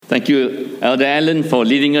Thank you, Elder Allen, for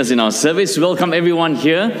leading us in our service. Welcome everyone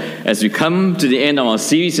here as we come to the end of our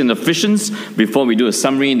series in Ephesians before we do a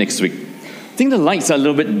summary next week. I think the lights are a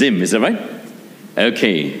little bit dim, is that right?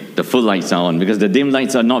 Okay, the full lights are on because the dim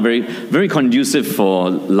lights are not very conducive for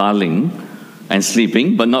lulling and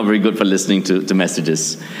sleeping, but not very good for listening to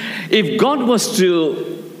messages. If God was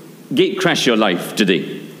to gate crash your life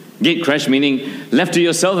today, gate crash meaning left to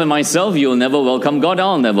yourself and myself, you'll never welcome God,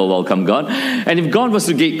 I'll never welcome God. And if God was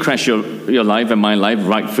to gate crash your life and my life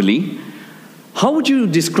rightfully, how would you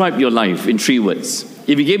describe your life in 3 words?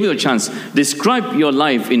 If he gave you a chance, describe your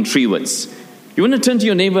life in 3 words. You want to turn to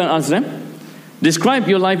your neighbor and ask them? Describe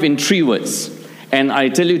your life in 3 words. And I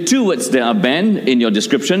tell you 2 words that are banned in your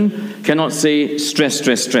description. Cannot say stress,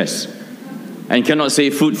 stress, stress. And cannot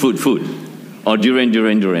say food, food, food. Or durian,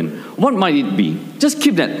 durian, durian. What might it be? Just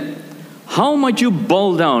keep that. How might you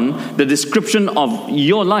boil down the description of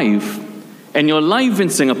your life and your life in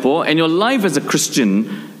Singapore and your life as a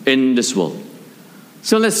Christian in this world?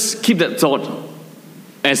 So let's keep that thought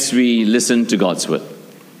as we listen to God's word.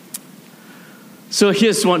 So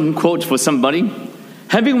here's one quote for somebody.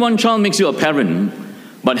 Having 1 child makes you a parent,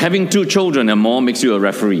 but having 2 children and more makes you a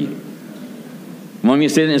referee. Want me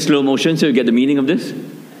to say it in slow motion so you get the meaning of this?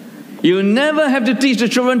 You never have to teach the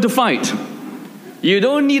children to fight. You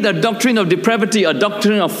don't need a doctrine of depravity, a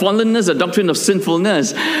doctrine of fallenness, a doctrine of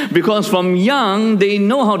sinfulness. Because from young, they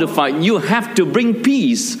know how to fight. You have to bring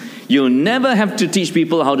peace. You never have to teach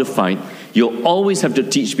people how to fight. You always have to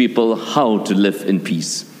teach people how to live in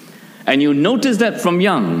peace. And you notice that from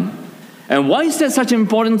young. And why is that such an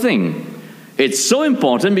important thing? It's so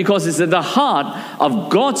important because it's at the heart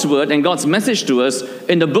of God's word and God's message to us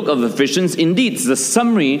in the book of Ephesians. Indeed, it's the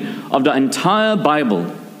summary of the entire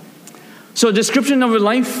Bible. So, description of your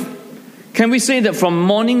life, can we say that from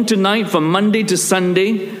morning to night, from Monday to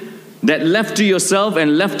Sunday, that left to yourself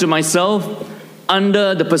and left to myself,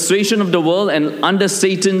 under the persuasion of the world and under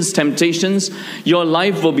Satan's temptations, your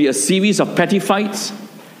life will be a series of petty fights?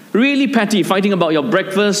 Really petty, fighting about your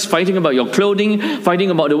breakfast, fighting about your clothing,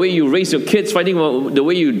 fighting about the way you raise your kids, fighting about the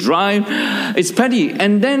way you drive. It's petty.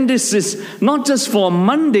 And then this is not just for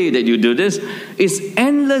Monday that you do this, it's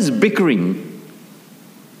endless bickering.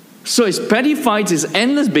 So it's petty fights, it's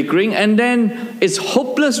endless bickering, and then it's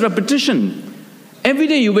hopeless repetition. Every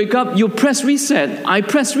day you wake up, you press reset, I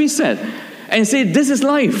press reset, and say, this is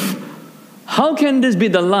life. How can this be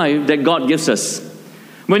the life that God gives us?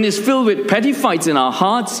 When it's filled with petty fights in our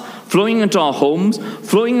hearts, flowing into our homes,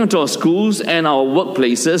 flowing into our schools and our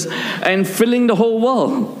workplaces, and filling the whole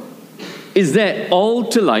world. Is that all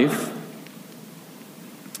to life?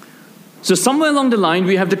 So somewhere along the line,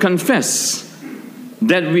 we have to confess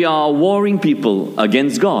that we are warring people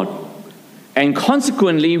against God. And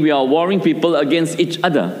consequently, we are warring people against each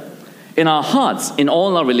other. In our hearts, in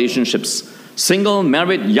all our relationships. Single,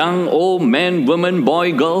 married, young, old, man, woman,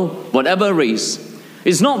 boy, girl, whatever race.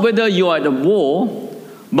 It's not whether you are at a war,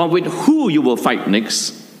 but with who you will fight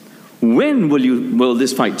next. When will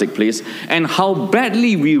this fight take place? And how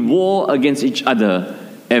badly we war against each other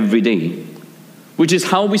every day. Which is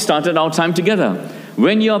how we started our time together.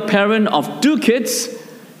 When you're a parent of 2 kids,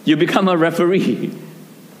 you become a referee.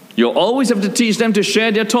 You always have to teach them to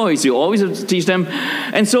share their toys. You always have to teach them.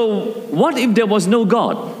 And so, what if there was no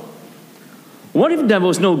God? What if there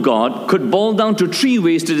was no God could boil down to 3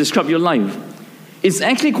 ways to describe your life? It's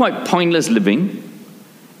actually quite pointless living.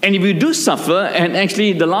 And if you do suffer, and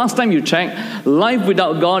actually the last time you checked, life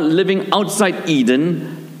without God, living outside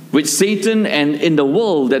Eden, with Satan and in the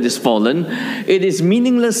world that is fallen, it is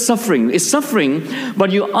meaningless suffering. It's suffering,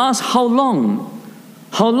 but you ask how long?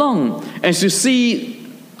 How long? As you see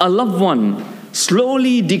a loved one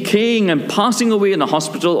slowly decaying and passing away in a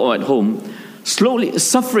hospital or at home, slowly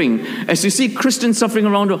suffering, as you see Christians suffering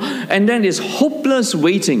around the world, and then it's hopeless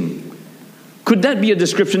waiting. Could that be a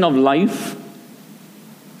description of life?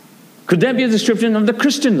 Could that be a description of the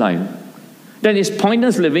Christian life? That is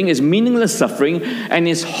pointless living, is meaningless suffering, and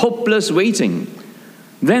is hopeless waiting.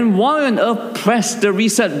 Then why on earth press the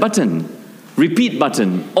reset button, repeat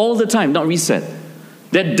button, all the time, not reset?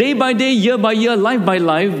 That day by day, year by year, life by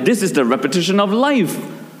life, this is the repetition of life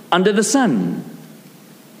under the sun.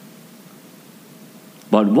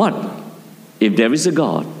 But what if there is a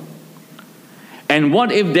God? And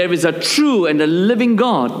what if there is a true and a living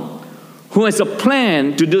God who has a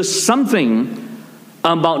plan to do something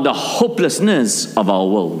about the hopelessness of our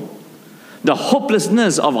world, the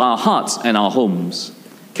hopelessness of our hearts and our homes?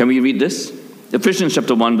 Can we read this? Ephesians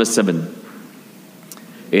chapter 1 verse 7.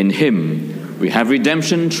 In Him we have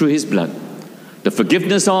redemption through His blood, the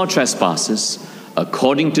forgiveness of our trespasses,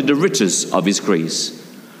 according to the riches of His grace,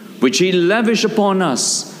 which He lavished upon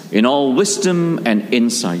us in all wisdom and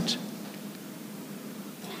insight,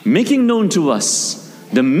 making known to us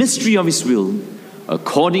the mystery of His will,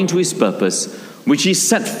 according to His purpose, which He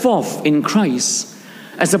set forth in Christ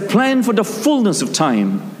as a plan for the fullness of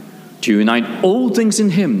time, to unite all things in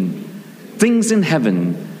Him, things in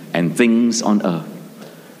heaven and things on earth.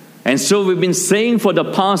 And so we've been saying for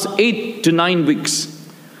the past 8 to 9 weeks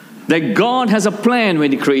that God has a plan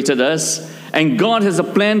when He created us, and God has a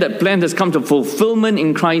plan. That plan has come to fulfillment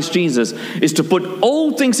in Christ Jesus, is to put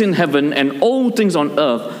all things in heaven and all things on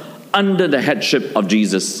earth under the headship of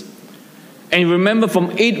Jesus. And remember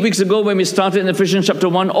from 8 weeks ago when we started in Ephesians chapter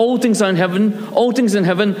 1, all things are in heaven, all things in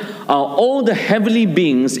heaven are all the heavenly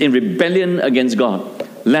beings in rebellion against God,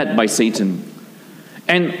 led by Satan.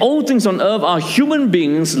 And all things on earth are human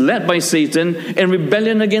beings led by Satan in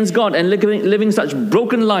rebellion against God and living such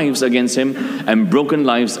broken lives against Him and broken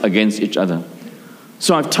lives against each other.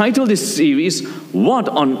 So I've titled this series, What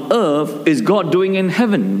on Earth is God Doing in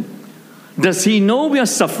Heaven? Does He know we are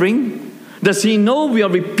suffering? Does He know we are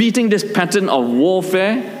repeating this pattern of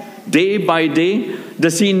warfare day by day?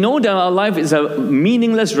 Does He know that our life is a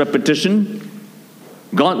meaningless repetition?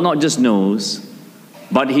 God not just knows,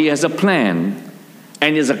 but He has a plan.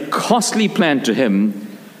 And it's a costly plan to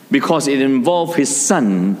Him because it involved His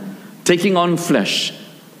Son taking on flesh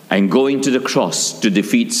and going to the cross to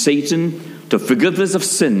defeat Satan, to forgive us of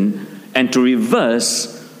sin, and to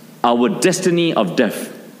reverse our destiny of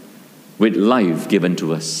death with life given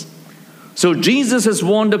to us. So Jesus has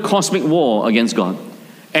won the cosmic war against God.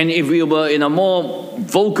 And if we were in a more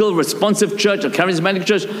vocal, responsive church, a charismatic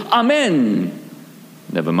church, amen.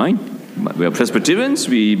 Never mind. We are Presbyterians,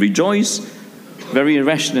 we rejoice very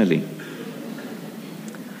irrationally.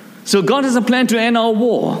 So God has a plan to end our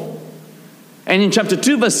war. And in chapter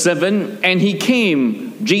 2 verse 7, and He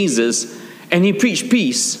came, Jesus, and He preached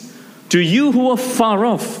peace to you who are far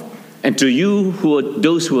off and to you who are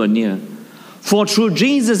those who are near. For through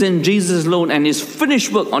Jesus and Jesus alone and His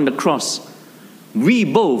finished work on the cross, we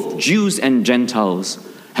both, Jews and Gentiles,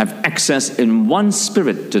 have access in one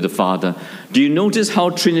Spirit to the Father. Do you notice how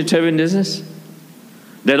Trinitarian this is?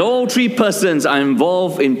 That all three persons are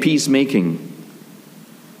involved in peacemaking.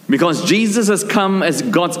 Because Jesus has come as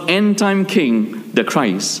God's end-time King, the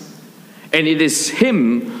Christ. And it is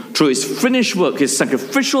Him, through His finished work, His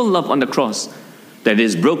sacrificial love on the cross, that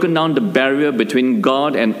has broken down the barrier between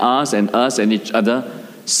God and us and each other,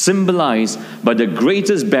 symbolized by the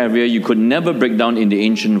greatest barrier you could never break down in the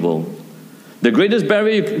ancient world. The greatest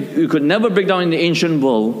barrier you could never break down in the ancient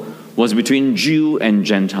world was between Jew and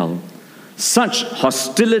Gentile. Such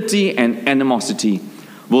hostility and animosity,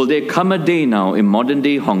 will there come a day now in modern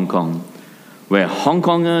day Hong Kong where Hong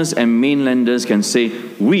Kongers and mainlanders can say,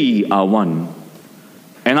 we are one,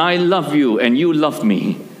 and I love you and you love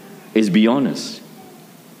me, is beyond us.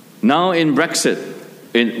 Now in Brexit,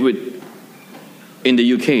 in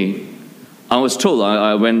the UK, I was told,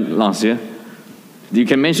 I went last year, you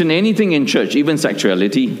can mention anything in church, even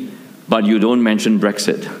sexuality, but you don't mention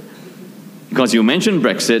Brexit. Because you mention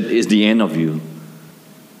Brexit is the end of you.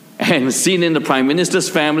 And seen in the Prime Minister's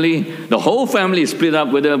family, the whole family is split up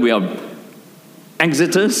whether we are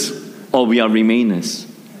exiters or we are remainers.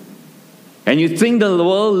 And you think the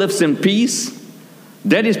world lives in peace?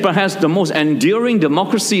 That is perhaps the most enduring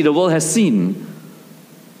democracy the world has seen.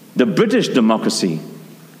 The British democracy.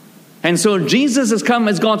 And so Jesus has come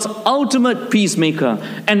as God's ultimate peacemaker.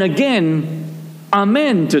 And again,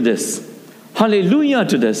 amen to this. Hallelujah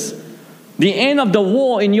to this. The end of the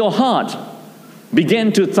war in your heart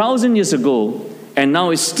began 2,000 years ago and now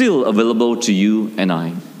is still available to you and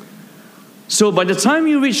I. So by the time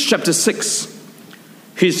you reach chapter 6,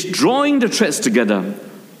 he's drawing the threads together.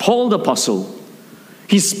 Paul the Apostle,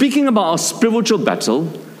 he's speaking about our spiritual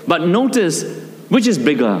battle, but notice, which is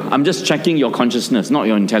bigger? I'm just checking your consciousness, not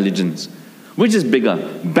your intelligence. Which is bigger,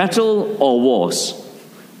 battle or wars?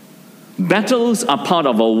 Battles are part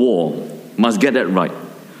of a war. Must get that right.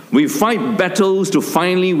 We fight battles to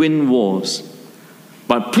finally win wars.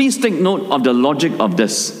 But please take note of the logic of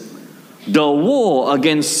this. The war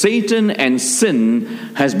against Satan and sin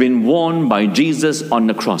has been won by Jesus on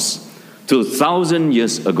the cross 2,000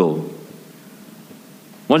 years ago.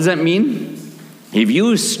 What does that mean? If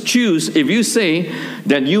you say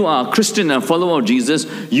that you are a Christian and a follower of Jesus,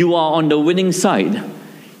 you are on the winning side.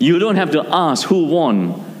 You don't have to ask who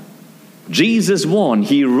won. Jesus won.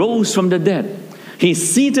 He rose from the dead.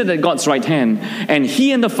 He's seated at God's right hand, and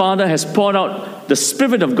He and the Father has poured out the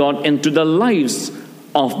Spirit of God into the lives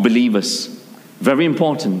of believers. Very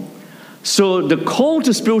important. So the call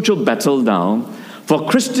to spiritual battle now for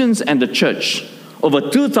Christians and the church over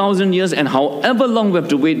 2,000 years and however long we have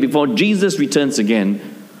to wait before Jesus returns again,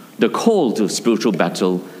 the call to spiritual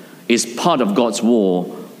battle is part of God's war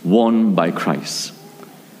won by Christ.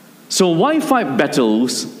 So why fight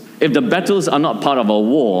battles if the battles are not part of a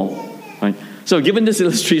war? Right? So I've given this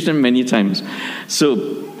illustration many times.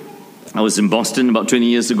 So I was in Boston about 20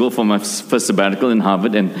 years ago for my first sabbatical in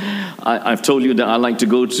Harvard, and I've told you that I like to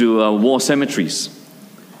go to war cemeteries.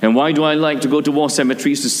 And why do I like to go to war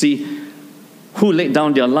cemeteries? To see who laid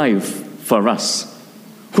down their life for us.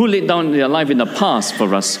 Who laid down their life in the past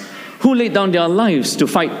for us. Who laid down their lives to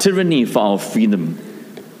fight tyranny for our freedom.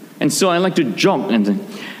 And so I like to jog.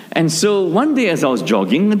 And so one day as I was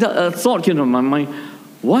jogging, a thought came to my mind,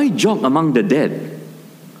 why jog among the dead?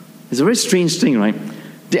 It's a very strange thing, right?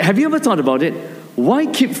 Have you ever thought about it? Why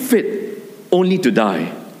keep fit only to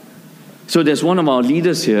die? So there's one of our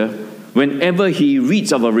leaders here, whenever he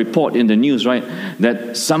reads of a report in the news, right,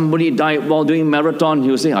 that somebody died while doing marathon,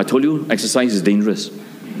 he'll say, I told you, exercise is dangerous.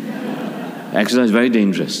 Exercise is very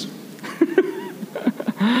dangerous.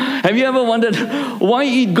 Have you ever wondered, why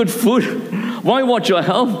eat good food? Why watch your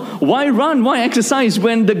health? Why run? Why exercise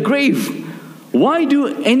when the grave? Why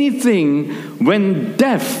do anything when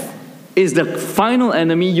death is the final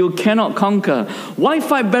enemy you cannot conquer? Why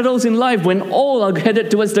fight battles in life when all are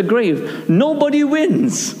headed towards the grave? Nobody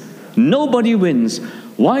wins. Nobody wins.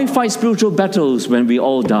 Why fight spiritual battles when we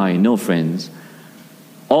all die? No, friends.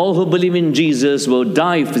 All who believe in Jesus will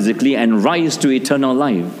die physically and rise to eternal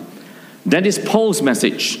life. That is Paul's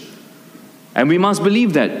message. And we must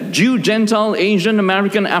believe that. Jew, Gentile, Asian,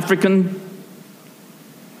 American, African.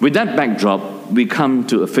 With that backdrop, we come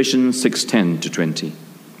to Ephesians 6:10-20.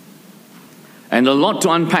 And a lot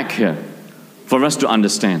to unpack here for us to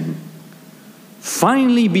understand.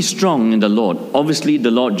 Finally be strong in the Lord, obviously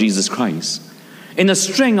the Lord Jesus Christ, in the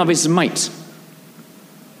strength of His might.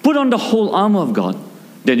 Put on the whole armor of God,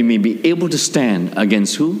 that you may be able to stand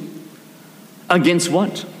against who? Against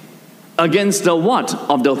what? Against the what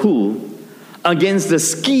of the who? Against the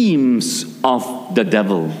schemes of the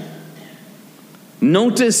devil.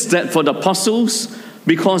 Notice that for the apostles,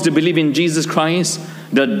 because they believe in Jesus Christ,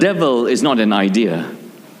 the devil is not an idea.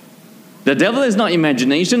 The devil is not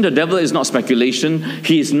imagination. The devil is not speculation.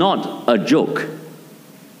 He is not a joke.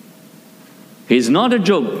 He's not a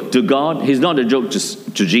joke to God. He's not a joke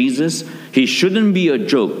to Jesus. He shouldn't be a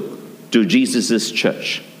joke to Jesus'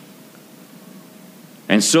 church.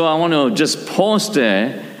 And so I want to just pause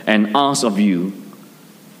there and ask of you,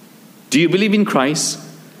 do you believe in Christ?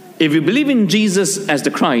 If you believe in Jesus as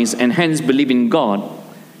the Christ and hence believe in God,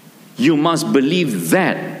 you must believe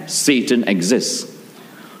that Satan exists.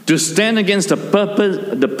 To stand against the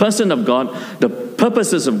person of God, the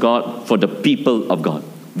purposes of God for the people of God.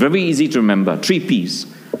 Very easy to remember. 3 P's.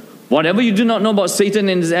 Whatever you do not know about Satan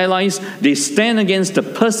and his allies, they stand against the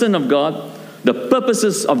person of God, the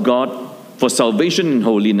purposes of God for salvation and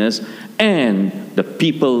holiness, and the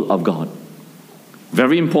people of God.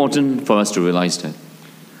 Very important for us to realize that.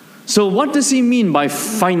 So what does he mean by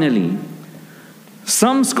finally?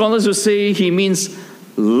 Some scholars will say he means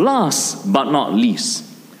last but not least.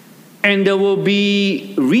 And there will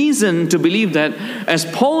be reason to believe that as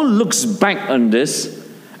Paul looks back on this,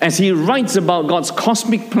 as he writes about God's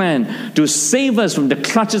cosmic plan to save us from the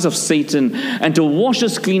clutches of Satan and to wash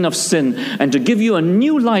us clean of sin and to give you a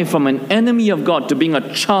new life from an enemy of God to being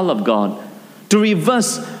a child of God, to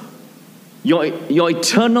reverse your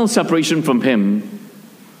eternal separation from Him,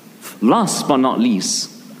 last but not least,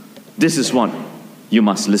 this is what you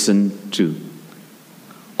must listen to.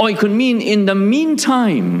 Or it could mean in the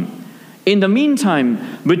meantime,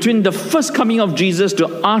 between the first coming of Jesus to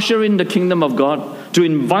usher in the kingdom of God, to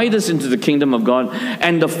invite us into the kingdom of God,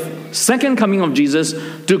 and the second coming of Jesus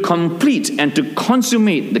to complete and to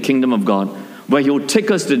consummate the kingdom of God, where He will take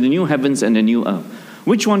us to the new heavens and the new earth.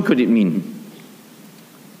 Which one could it mean?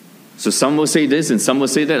 So some will say this and some will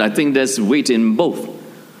say that. I think there's weight in both.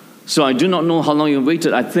 So I do not know how long you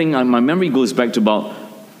waited. I think my memory goes back to about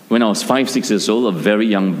when I was 5-6 years old, a very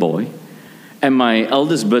young boy. And my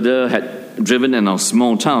eldest brother had driven in our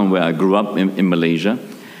small town where I grew up in Malaysia.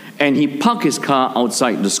 And he parked his car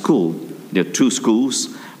outside the school. There are 2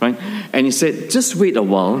 schools, right? And he said, just wait a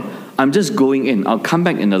while. I'm just going in. I'll come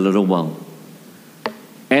back in a little while.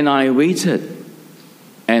 And I waited.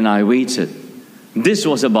 And I waited. This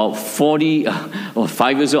was about 40 or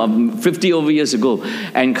 5 years ago, 50 over years ago.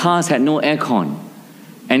 And cars had no aircon.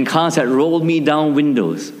 And cars had rolled me down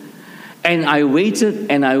windows. And I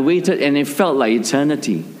waited, and it felt like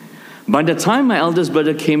eternity. By the time my eldest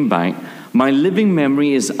brother came back, my living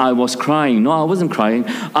memory is I was crying. No, I wasn't crying.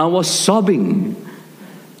 I was sobbing.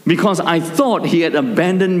 Because I thought he had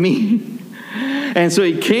abandoned me. And so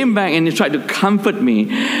he came back and he tried to comfort me.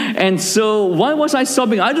 And so why was I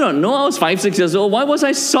sobbing? I don't know. I was 5, 6 years old. Why was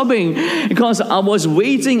I sobbing? Because I was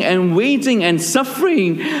waiting and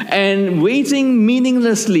suffering and waiting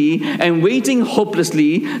meaninglessly and waiting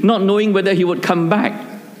hopelessly, not knowing whether he would come back.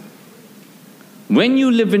 When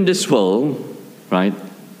you live in this world, right,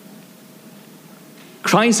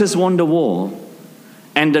 Christ has won the war,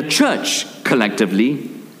 and the church collectively,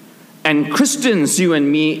 and Christians, you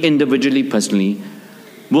and me individually, personally,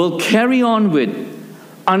 will carry on with,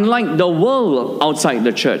 unlike the world outside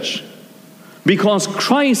the church, because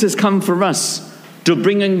Christ has come for us to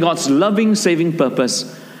bring in God's loving, saving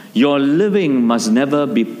purpose. Your living must never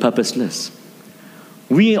be purposeless.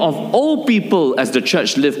 We of all people as the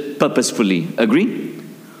church live purposefully. Agree?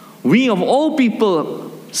 We of all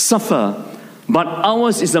people suffer, but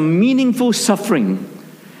ours is a meaningful suffering.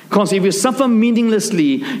 Because if you suffer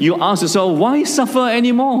meaninglessly, you ask yourself, why suffer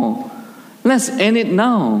anymore? Let's end it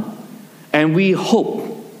now. And we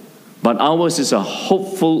hope, but ours is a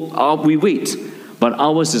hopeful, we wait, but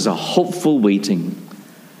ours is a hopeful waiting.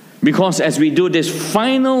 Because as we do this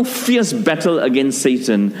final fierce battle against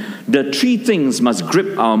Satan, the three things must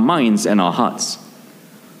grip our minds and our hearts.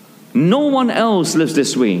 No one else lives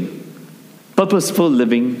this way. Purposeful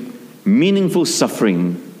living, meaningful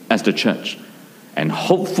suffering as the church, and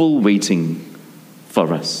hopeful waiting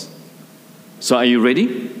for us. So are you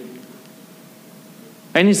ready?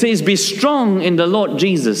 And he says, be strong in the Lord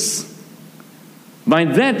Jesus. By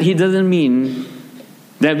that, he doesn't mean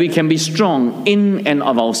that we can be strong in and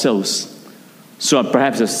of ourselves. So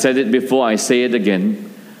perhaps I've said it before, I say it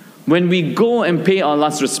again. When we go and pay our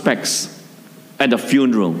last respects at a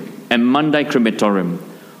funeral, at Mandai Crematorium,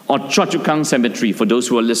 or Choa Chu Kang Cemetery, for those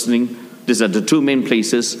who are listening, these are the two main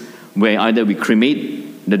places where either we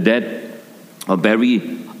cremate the dead or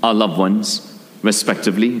bury our loved ones,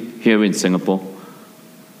 respectively, here in Singapore.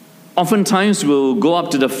 Oftentimes we'll go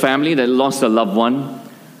up to the family that lost a loved one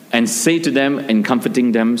and say to them and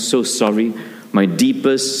comforting them, so sorry, my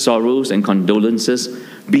deepest sorrows and condolences,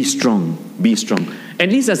 be strong, be strong. At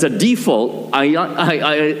least as a default,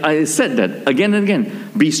 I said that again and again,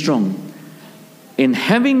 be strong. In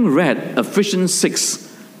having read Ephesians 6,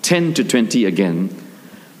 10 to 20 again,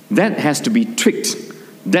 that has to be tweaked,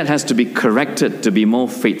 that has to be corrected to be more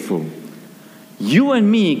faithful. You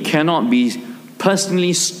and me cannot be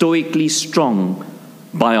personally, stoically strong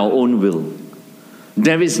by our own will.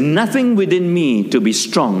 There is nothing within me to be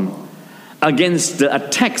strong against the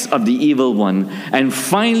attacks of the evil one. And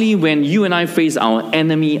finally, when you and I face our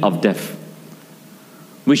enemy of death,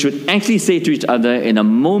 we should actually say to each other in a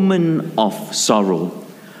moment of sorrow,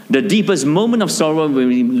 the deepest moment of sorrow when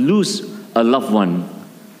we lose a loved one,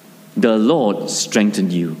 the Lord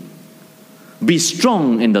strengthened you. Be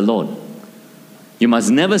strong in the Lord. You must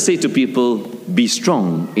never say to people, be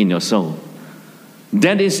strong in your soul.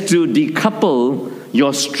 That is to decouple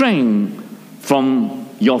your strength from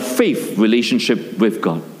your faith relationship with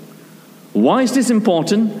God. Why is this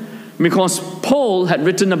important? Because Paul had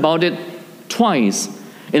written about it twice.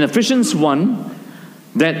 In Ephesians 1,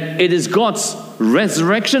 that it is God's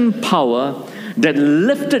resurrection power that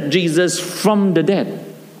lifted Jesus from the dead.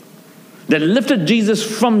 That lifted Jesus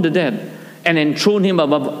from the dead and enthroned him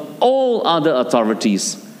above all other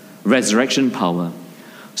authorities. Resurrection power.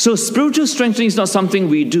 So spiritual strengthening is not something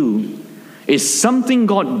we do. It's something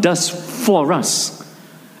God does for us.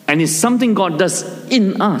 And it's something God does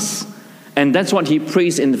in us. And that's what he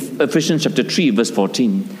prays in Ephesians chapter 3, verse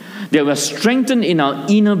 14. That we're strengthened in our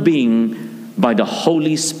inner being by the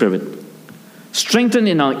Holy Spirit. Strengthened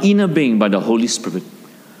in our inner being by the Holy Spirit.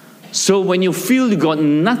 So when you feel you've got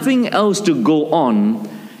nothing else to go on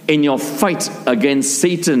in your fight against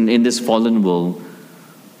Satan in this fallen world,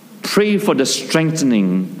 pray for the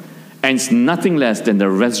strengthening, and it's nothing less than the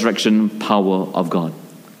resurrection power of God.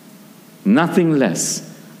 Nothing less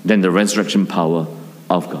than the resurrection power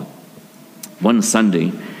of God. One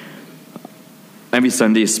Sunday, every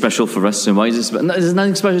Sunday is special for us. And why is this? There's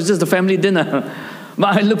nothing special, it's just a family dinner.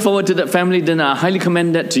 But I look forward to that family dinner. I highly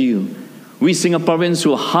commend that to you. We Singaporeans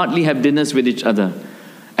who hardly have dinners with each other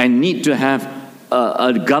and need to have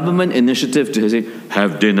a government initiative to say,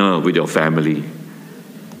 have dinner with your family.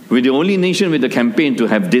 We're the only nation with a campaign to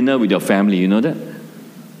have dinner with your family, you know that?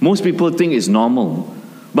 Most people think it's normal.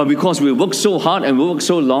 But because we work so hard and we work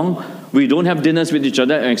so long, we don't have dinners with each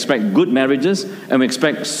other and expect good marriages and we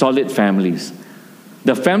expect solid families.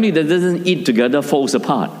 The family that doesn't eat together falls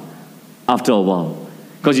apart after a while.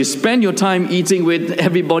 Because you spend your time eating with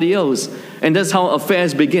everybody else. And that's how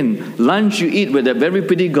affairs begin. Lunch you eat with a very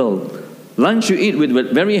pretty girl. Lunch you eat with a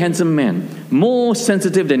very handsome man. More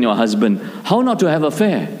sensitive than your husband. How not to have an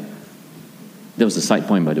affair? That was a side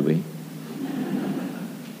point, by the way.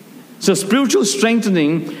 So spiritual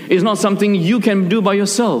strengthening is not something you can do by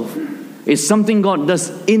yourself. It's something God does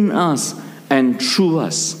in us and through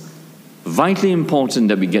us. Vitally important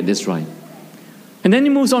that we get this right. And then he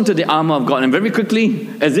moves on to the armor of God. And very quickly,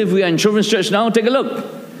 as if we are in children's church now, take a look.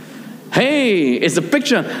 Hey, it's a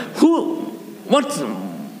picture.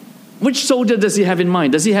 Which soldier does he have in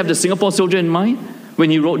mind? Does he have the Singapore soldier in mind? When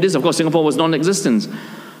he wrote this, of course, Singapore was non-existent.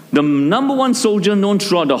 The number one soldier known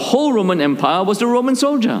throughout the whole Roman Empire was the Roman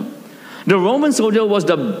soldier. The Roman soldier was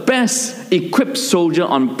the best equipped soldier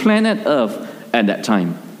on planet Earth at that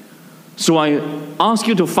time. So I ask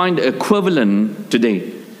you to find the equivalent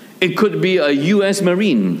today. It could be a US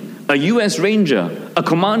Marine, a US Ranger, a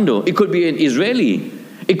commando. It could be an Israeli.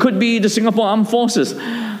 It could be the Singapore Armed Forces.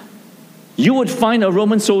 You would find a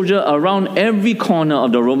Roman soldier around every corner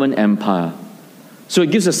of the Roman Empire. So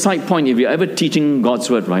it gives a side point if you're ever teaching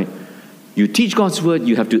God's Word, right? You teach God's Word,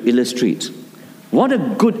 you have to illustrate. What a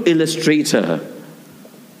good illustrator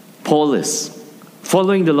Paul is,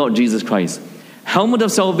 following the Lord Jesus Christ. Helmet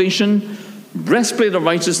of salvation, breastplate of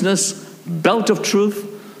righteousness, belt of truth,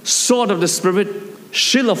 sword of the Spirit,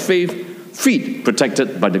 shield of faith, feet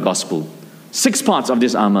protected by the gospel. 6 parts of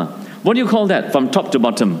this armor. What do you call that? From top to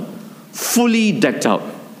bottom. Fully decked out.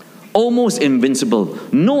 Almost invincible.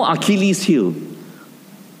 No Achilles heel.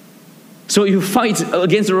 So you fight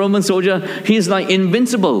against a Roman soldier, he's like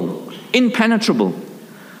invincible, impenetrable.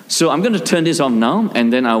 So I'm going to turn this off now,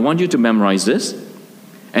 and then I want you to memorize this,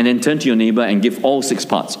 and then turn to your neighbor and give all 6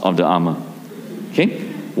 parts of the armor. Okay?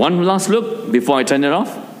 One last look before I turn it off.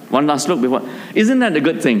 One last look before. Isn't that a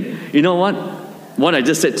good thing? You know what? What I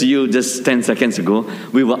just said to you just 10 seconds ago,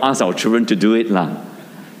 we will ask our children to do it.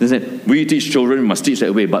 They said, we teach children, we must teach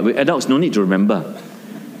that way, but we adults no need to remember.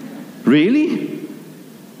 Really?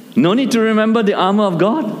 No need to remember the armor of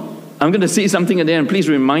God? I'm going to say something at the end. Please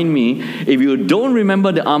remind me, if you don't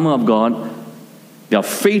remember the armor of God, there are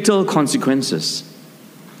fatal consequences.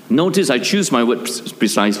 Notice I choose my words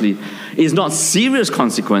precisely. It's not serious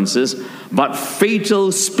consequences, but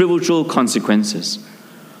fatal spiritual consequences.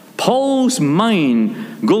 Paul's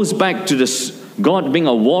mind goes back to this God being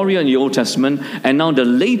a warrior in the Old Testament, and now the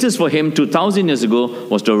latest for him 2,000 years ago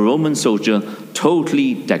was the Roman soldier,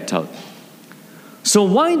 totally decked out. So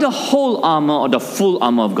why the whole armor or the full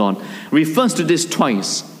armor of God? Refers to this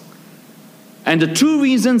twice. And the 2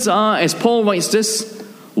 reasons are, as Paul writes this,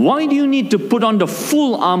 why do you need to put on the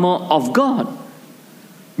full armor of God?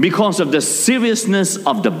 Because of the seriousness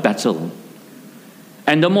of the battle.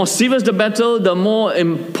 And the more serious the battle, the more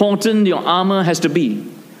important your armor has to be.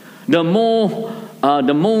 The more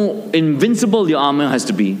invincible your armor has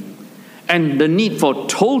to be. And the need for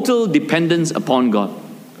total dependence upon God.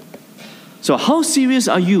 So how serious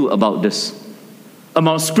are you about this?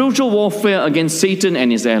 About spiritual warfare against Satan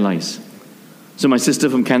and his allies? So my sister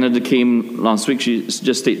from Canada came last week. She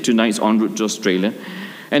just stayed 2 nights en route to Australia.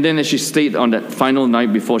 And then as she stayed on that final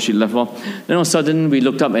night before she left off, then all of a sudden we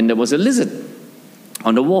looked up and there was a lizard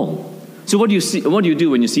on the wall. So what do you see? What do you do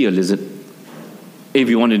when you see a lizard? If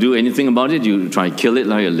you want to do anything about it, you try to kill it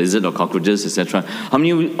like a lizard or cockroaches, etc. How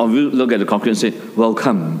many of you look at the cockroach and say,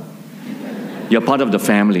 welcome, you're part of the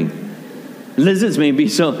family? Lizards maybe.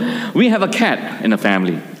 So we have a cat in the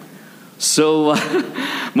family. So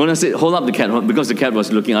Mona said, hold up the cat, because the cat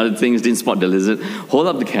was looking at other things, didn't spot the lizard. Hold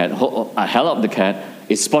up the cat. I held up the cat.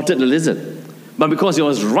 It spotted the lizard. But because it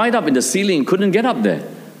was right up in the ceiling, couldn't get up there.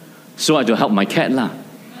 So I had to help my cat lah.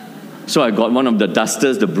 So I got one of the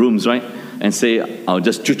dusters, the brooms, right? And say, I'll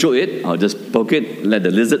just chucho it, I'll just poke it, let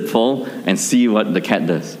the lizard fall, and see what the cat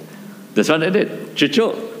does. That's what I did.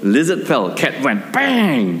 Chucho, lizard fell, cat went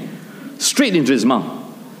bang! Straight into his mouth.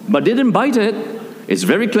 But didn't bite it. It's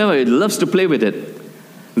very clever, it loves to play with it.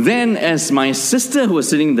 Then as my sister who was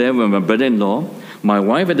sitting there with my brother-in-law, my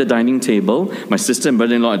wife at the dining table, my sister and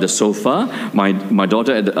brother-in-law at the sofa, my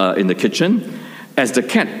daughter in the kitchen, as the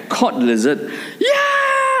cat caught the lizard, yeah!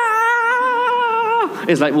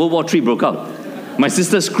 It's like World War III broke out. My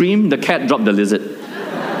sister screamed, the cat dropped the lizard.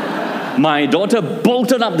 My daughter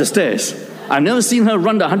bolted up the stairs. I've never seen her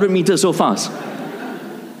run the 100 meters so fast.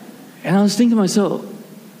 And I was thinking to myself,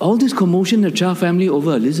 all this commotion in the Chow family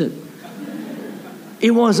over a lizard.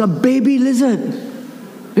 It was a baby lizard.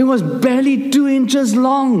 It was barely 2 inches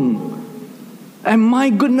long. And my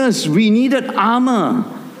goodness, we needed armor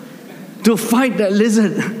to fight that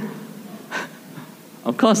lizard.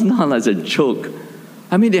 Of course not as a joke.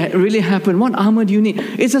 I mean, it really happened. What armor do you need?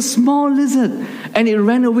 It's a small lizard. And it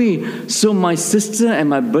ran away. So my sister and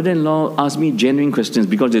my brother-in-law asked me genuine questions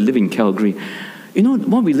because they live in Calgary. You know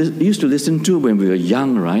what we used to listen to when we were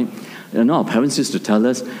young, right? Our parents used to tell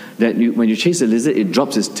us that when you chase a lizard, it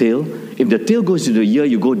drops its tail. If the tail goes into the ear,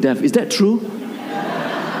 you go deaf. Is that true?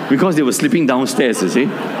 Because they were sleeping downstairs, you see.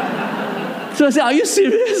 So I said, are you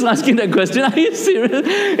serious? Asking that question, are you serious?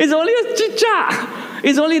 It's only a chicha.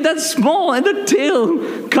 It's only that small, and the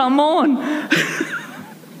tail. Come on.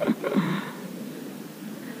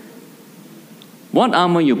 What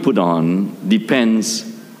armor you put on depends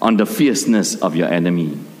on the fierceness of your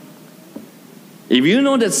enemy. If you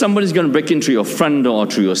know that somebody's going to break in through your front door or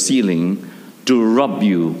through your ceiling to rob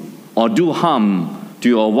you or do harm to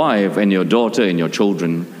your wife and your daughter and your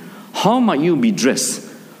children, how might you be dressed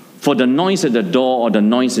for the noise at the door or the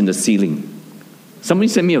noise in the ceiling? Somebody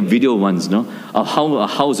sent me a video once, of how a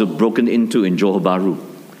house was broken into in Johor Bahru.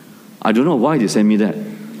 I don't know why they sent me that,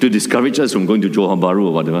 to discourage us from going to Johor Bahru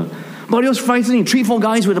or whatever. But it was frightening. 3-4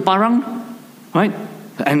 guys with a parang, right?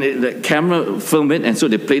 And the camera filmed it, and so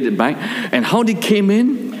they played it back. And how they came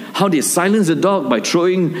in, how they silenced the dog by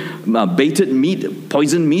throwing baited meat,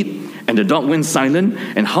 poisoned meat, and the dog went silent.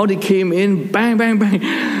 And how they came in, bang, bang, bang.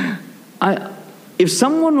 If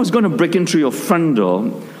someone was going to break in through your front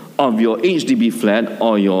door of your HDB flat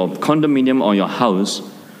or your condominium or your house,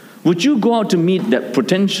 would you go out to meet that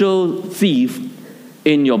potential thief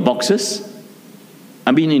in your boxers?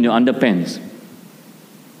 I mean, in your underpants.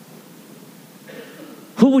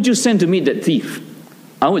 Who would you send to meet that thief?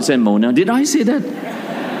 I would send Mona. Did I say that?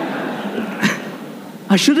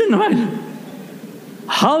 I shouldn't, right?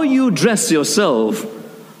 How you dress yourself,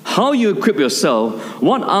 how you equip yourself,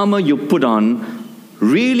 what armor you put on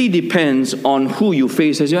really depends on who you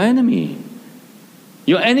face as your enemy.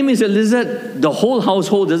 Your enemy is a lizard, the whole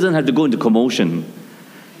household doesn't have to go into commotion.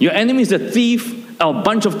 Your enemy is a thief, a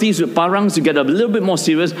bunch of thieves with parangs. To get a little bit more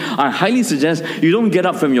serious, I highly suggest you don't get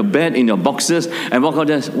up from your bed in your boxers and walk out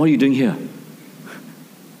there. What are you doing here?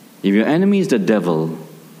 If your enemy is the devil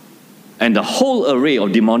and the whole array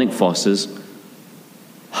of demonic forces,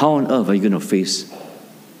 how on earth are you going to face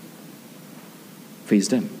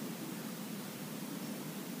them?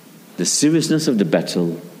 The seriousness of the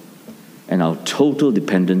battle and our total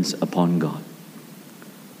dependence upon God.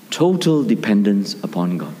 Total dependence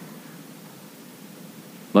upon God.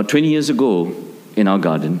 About 20 years ago, in our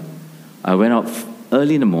garden, I went out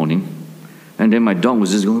early in the morning, and then my dog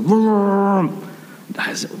was just going, vroom.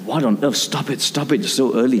 I said, what on earth? Stop it, it's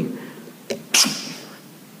so early.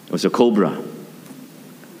 It was a cobra.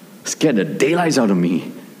 Scared the daylights out of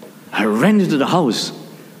me. I ran into the house.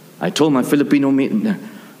 I told my Filipino mate,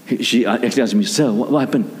 she actually asked me, sir, what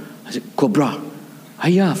happened? I said, cobra.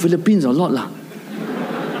 Yeah, Philippines a lot lah.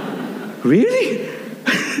 Really?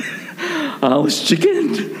 I was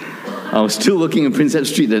chickened. I was still working in Prinsep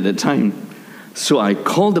Street at that time. So I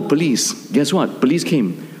called the police. Guess what? Police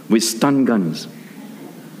came with stun guns.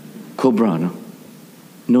 Cobra,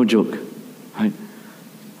 no joke. Right?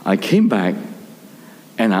 I came back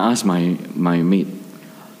and I asked my mate,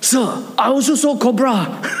 sir, I also saw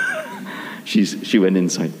cobra. She went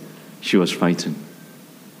inside. She was frightened.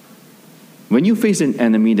 When you face an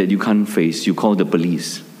enemy that you can't face, you call the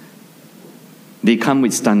police. They come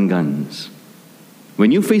with stun guns.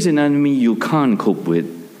 When you face an enemy you can't cope with,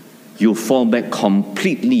 you fall back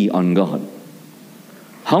completely on God.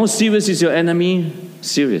 How serious is your enemy?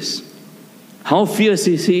 Serious. How fierce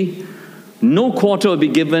is he? No quarter will be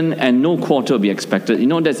given and no quarter will be expected. You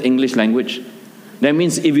know that's English language. That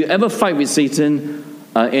means if you ever fight with Satan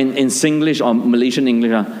in Singlish or Malaysian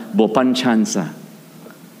English, bopan chance.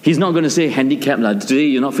 He's not going to say handicap. Today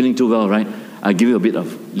you're not feeling too well, right? I'll give you a bit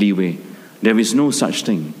of leeway. There is no such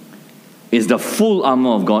thing. It's the full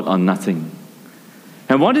armor of God or nothing.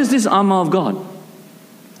 And what is this armor of God?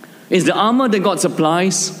 Is the armor that God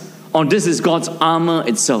supplies, or this is God's armor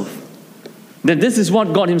itself? That this is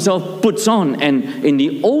what God himself puts on. And in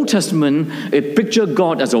the Old Testament, it pictured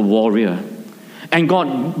God as a warrior. And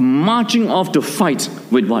God marching off to fight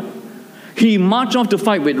with what? He marched off to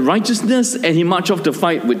fight with righteousness, and he marched off to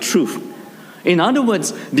fight with truth. In other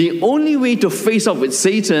words, the only way to face off with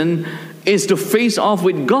Satan is to face off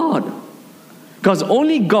with God. Because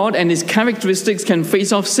only God and his characteristics can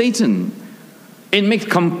face off Satan. It makes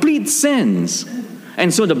complete sense.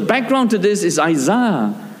 And so the background to this is Isaiah,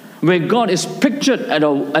 where God is pictured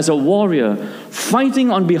as a warrior fighting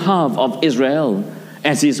on behalf of Israel,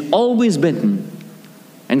 as he's always been.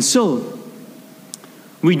 And so,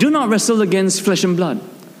 we do not wrestle against flesh and blood,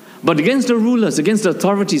 but against the rulers, against the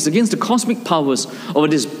authorities, against the cosmic powers over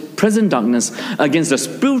this present darkness, against the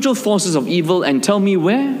spiritual forces of evil. And tell me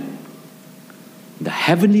where? The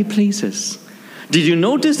heavenly places. Did you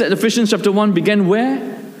notice that Ephesians chapter 1 began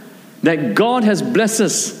where? That God has blessed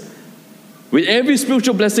us with every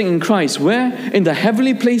spiritual blessing in Christ. Where? In the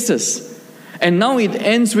heavenly places. And now it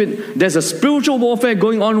ends with, there's a spiritual warfare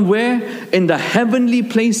going on where? In the heavenly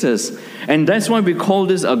places. And that's why we call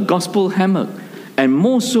this a gospel hammer. And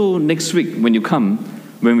more so next week when you come,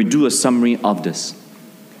 when we do a summary of this.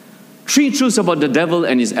 3 truths about the devil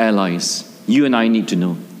and his allies you and I need to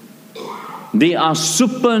know. They are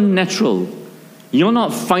supernatural. You're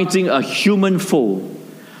not fighting a human foe.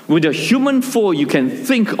 With a human foe, you can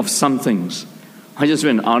think of some things. I just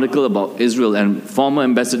read an article about Israel, and former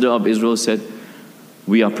ambassador of Israel said,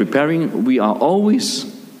 we are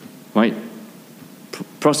always, right,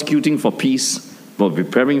 prosecuting for peace, but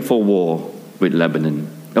preparing for war with Lebanon,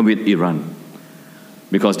 with Iran.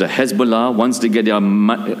 Because the Hezbollah, once they get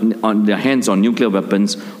their hands on nuclear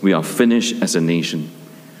weapons, we are finished as a nation.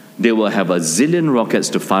 They will have a zillion rockets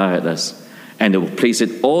to fire at us, and they will place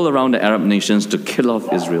it all around the Arab nations to kill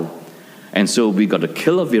off Israel. And so we got to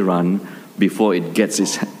kill off Iran before it gets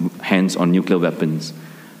its hands on nuclear weapons.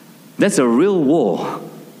 That's a real war,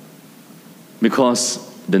 because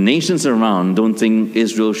the nations around don't think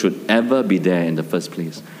Israel should ever be there in the first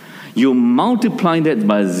place. You multiply that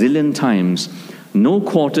by a zillion times, no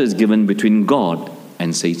quarter is given between God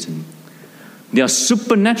and Satan. They are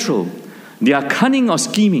supernatural. They are cunning or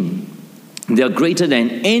scheming. They are greater than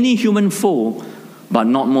any human foe, but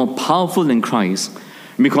not more powerful than Christ,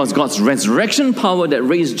 because God's resurrection power that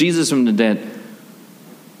raised Jesus from the dead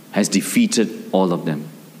has defeated all of them.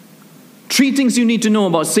 3 things you need to know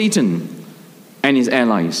about Satan and his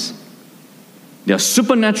allies. They are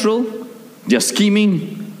supernatural, they are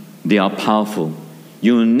scheming, they are powerful.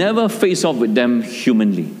 You will never face off with them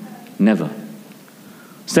humanly. Never.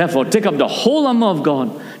 Therefore, take up the whole armor of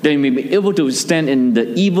God, that you may be able to stand in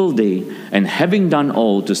the evil day, and having done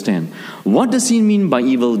all, to stand. What does he mean by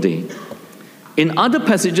evil day? In other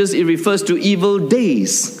passages, it refers to evil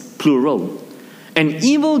days, plural. And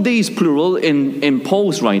evil days, plural, in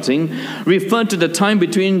Paul's writing, refer to the time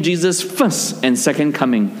between Jesus' first and second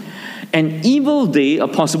coming. An evil day, a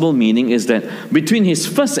possible meaning, is that between his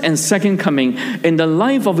first and second coming, in the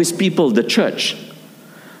life of his people, the church,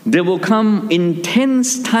 there will come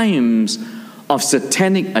intense times of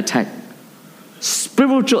satanic attack,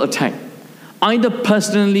 spiritual attack, either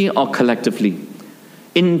personally or collectively.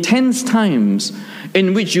 Intense times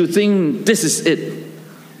in which you think this is it.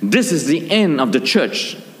 This is the end of the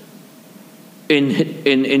church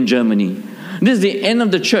in Germany. This is the end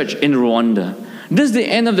of the church in Rwanda. This is the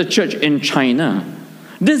end of the church in China.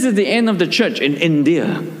 This is the end of the church in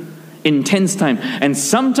India. Intense time. And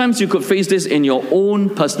sometimes you could face this in your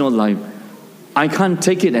own personal life. I can't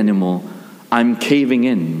take it anymore. I'm caving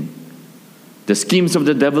in. The schemes of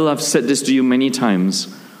the devil, I've said this to you many times,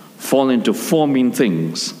 fall into 4 main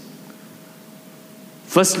things.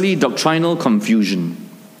 Firstly, doctrinal confusion.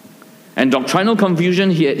 And doctrinal confusion,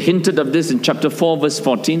 he had hinted of this in chapter 4, verse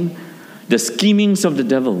 14. The schemings of the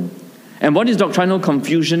devil. And what is doctrinal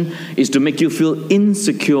confusion? Is to make you feel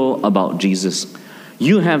insecure about Jesus.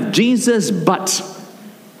 You have Jesus, but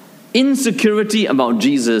insecurity about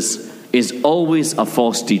Jesus is always a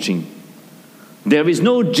false teaching. There is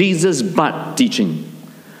no Jesus but teaching.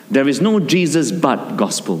 There is no Jesus but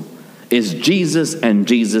gospel. It's Jesus and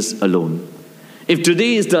Jesus alone. If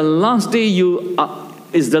today is the last day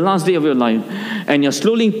is the last day of your life, and you're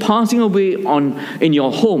slowly passing away in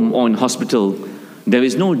your home or in hospital, there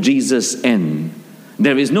is no Jesus and.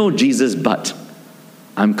 There is no Jesus but.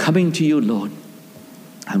 I'm coming to you, Lord.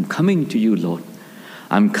 I'm coming to you, Lord.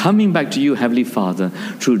 I'm coming back to you, Heavenly Father,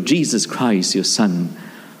 through Jesus Christ, your Son,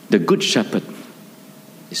 the Good Shepherd.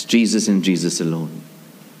 It's Jesus and Jesus alone.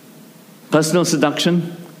 Personal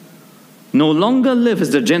seduction. No longer live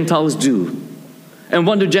as the Gentiles do. And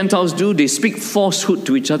what do Gentiles do? They speak falsehood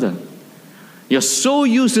to each other. You're so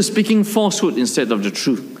used to speaking falsehood instead of the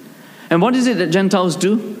truth. And what is it that Gentiles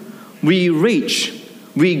do? We rage.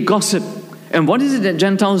 We gossip. And what is it that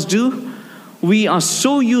Gentiles do? We are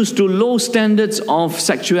so used to low standards of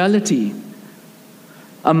sexuality.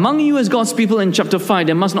 Among you as God's people in chapter 5,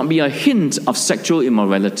 there must not be a hint of sexual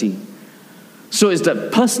immorality. So it's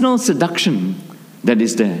that personal seduction that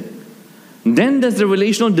is there. Then there's the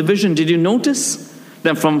relational division. Did you notice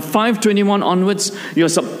that from 5:21 onwards, you'll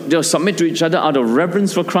submit to each other out of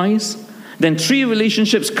reverence for Christ? Then 3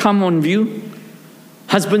 relationships come on view.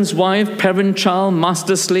 Husband's wife, parent, child,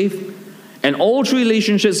 master, slave. And all 3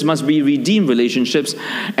 relationships must be redeemed relationships.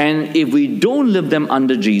 And if we don't live them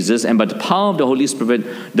under Jesus and by the power of the Holy Spirit,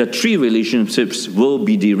 the 3 relationships will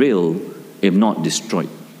be derailed, if not destroyed.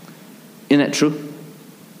 Isn't that true?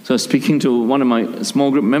 So speaking to one of my small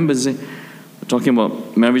group members, talking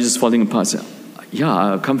about marriages falling apart, I said,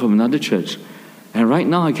 yeah, I come from another church. And right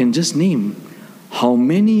now I can just name how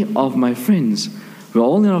many of my friends, we're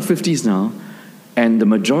all in our 50s now, and the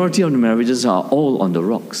majority of the marriages are all on the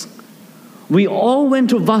rocks. We all went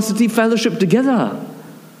to varsity fellowship together.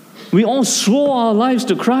 We all swore our lives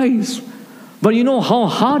to Christ. But you know how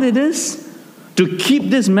hard it is to keep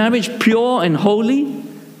this marriage pure and holy?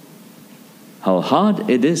 How hard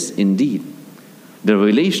it is indeed. The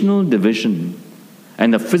relational division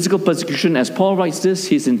and the physical persecution, as Paul writes this,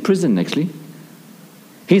 he's in prison actually.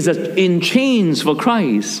 He's in chains for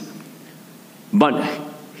Christ. But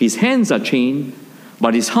his hands are chained,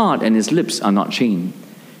 but his heart and his lips are not chained.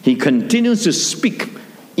 He continues to speak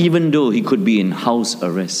even though he could be in house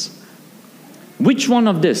arrest. Which one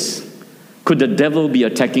of this could the devil be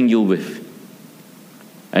attacking you with?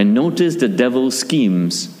 And notice the devil's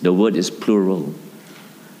schemes, the word is plural.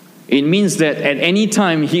 It means that at any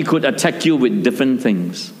time he could attack you with different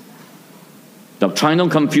things. Doctrinal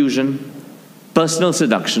confusion, personal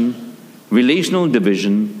seduction, relational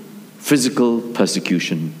division, physical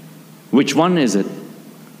persecution. Which one is it?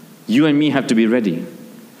 You and me have to be ready.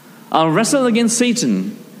 I'll wrestle against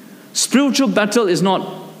Satan. Spiritual battle is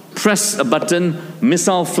not press a button,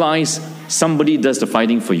 missile flies, somebody does the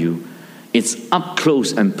fighting for you. It's up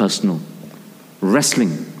close and personal.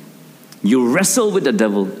 Wrestling. You wrestle with the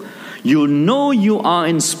devil. You know you are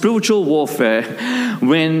in spiritual warfare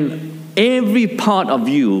when every part of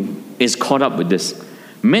you is caught up with this.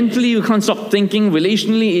 Mentally, you can't stop thinking.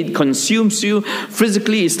 Relationally, it consumes you.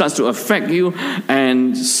 Physically, it starts to affect you.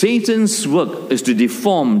 And Satan's work is to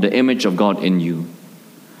deform the image of God in you.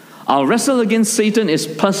 Our wrestle against Satan is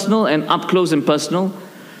personal and up close and personal.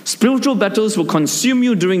 Spiritual battles will consume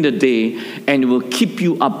you during the day and it will keep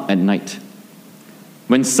you up at night.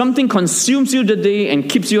 When something consumes you the day and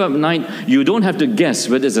keeps you up at night, you don't have to guess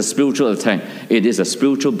whether it's a spiritual attack. It is a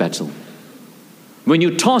spiritual battle. When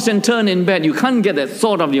you toss and turn in bed, you can't get that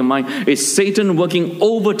thought out of your mind. It's Satan working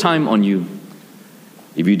overtime on you.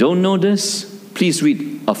 If you don't know this, please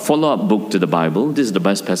read a follow-up book to the Bible. This is the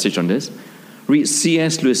best passage on this. Read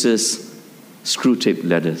C.S. Lewis's Screwtape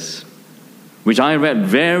Letters, which I read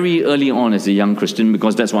very early on as a young Christian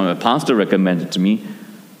because that's what my pastor recommended to me.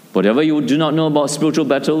 Whatever you do not know about spiritual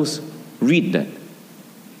battles, read that.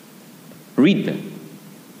 Read that.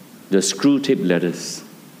 The Screwtape Letters.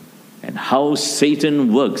 And how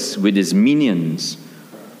Satan works with his minions.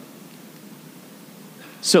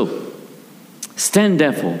 So, stand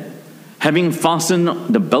therefore, having fastened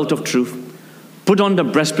the belt of truth, put on the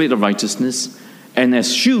breastplate of righteousness, and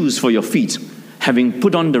as shoes for your feet, having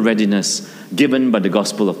put on the readiness given by the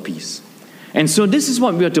gospel of peace. And so this is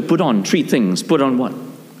what we are to put on. 3 things. Put on what?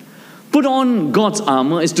 Put on God's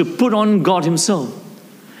armor is to put on God himself.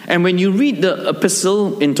 And when you read the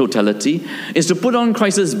epistle in totality, is to put on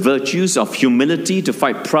Christ's virtues of humility to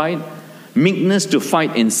fight pride, meekness to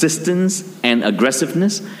fight insistence and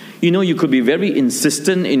aggressiveness. You know, you could be very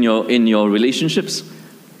insistent in your relationships.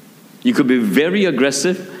 You could be very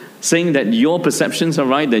aggressive, saying that your perceptions are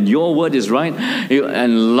right, that your word is right,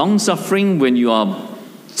 and long-suffering when you are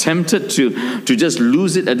tempted to just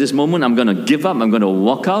lose it at this moment. I'm going to give up, I'm going to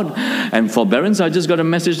walk out. And forbearance, I just got a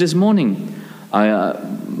message this morning.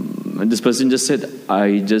 This person just said,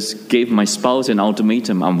 I just gave my spouse an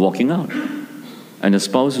ultimatum, I'm walking out. And the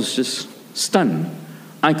spouse was just stunned.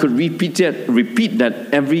 I could repeat that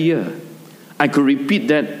every year. I could repeat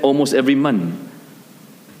that almost every month.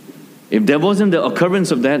 If there wasn't the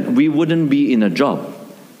occurrence of that, we wouldn't be in a job.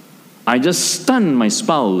 I just stunned my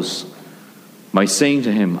spouse by saying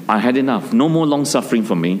to him, I had enough. No more long suffering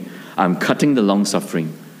for me. I'm cutting the long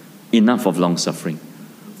suffering. Enough of long suffering.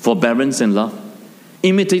 Forbearance and love.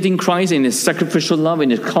 Imitating Christ in his sacrificial love, in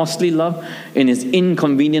his costly love, in his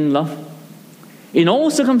inconvenient love. In all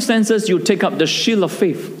circumstances, you take up the shield of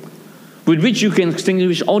faith, with which you can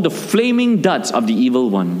extinguish all the flaming darts of the evil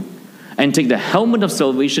one, and take the helmet of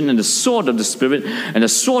salvation and the sword of the Spirit. And the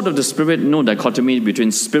sword of the Spirit, no dichotomy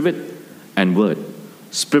between spirit and word.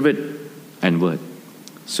 Spirit and word.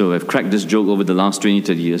 So I've cracked this joke over the last 20,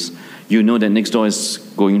 30 years. You know that Nextdoor is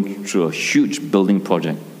going through a huge building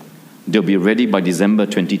project. They'll be ready by December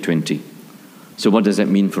 2020. So what does that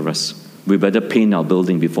mean for us? We better paint our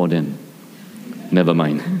building before then. Never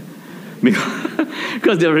mind.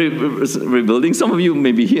 Because they're rebuilding. Some of you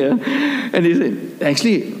may be here. And they say,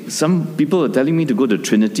 actually, some people are telling me to go to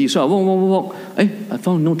Trinity. So I walk. I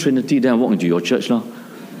found no Trinity. Then I walk into your church now.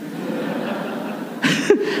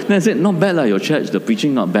 Then I said, not bad your church. The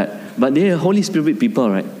preaching not bad. But they are Holy Spirit people,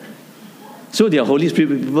 right? So they are Holy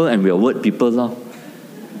Spirit people and we are word people now.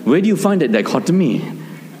 Where do you find that dichotomy?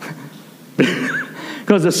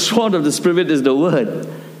 Because the sword of the Spirit is the word.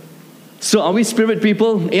 So are we spirit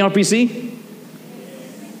people, ARPC?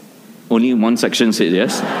 Only one section said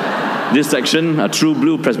yes. This section are true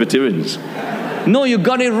blue Presbyterians. No, you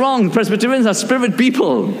got it wrong. Presbyterians are spirit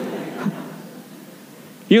people.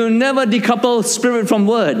 You never decouple spirit from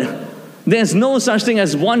word. There's no such thing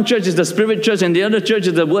as one church is the spirit church and the other church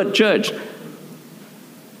is the word church.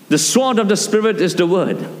 The sword of the Spirit is the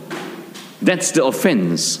word. That's the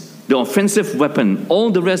offense, the offensive weapon.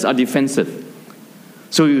 All the rest are defensive.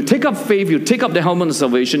 So you take up faith, you take up the helmet of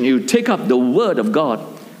salvation, you take up the word of God,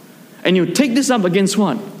 and you take this up against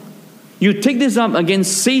what? You take this up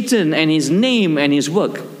against Satan and his name and his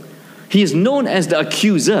work. He is known as the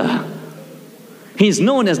accuser. He is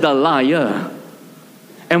known as the liar.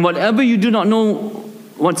 And whatever you do not know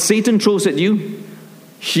what Satan throws at you,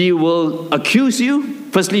 he will accuse you.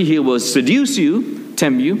 Firstly, he will seduce you,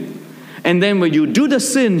 tempt you. And then when you do the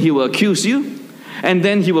sin, he will accuse you. And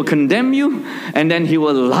then he will condemn you. And then he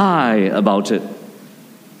will lie about it.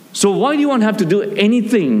 So why do you want to have to do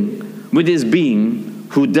anything with this being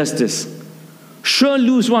who does this? Sure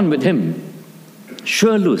lose one with him.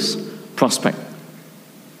 Sure lose prospect.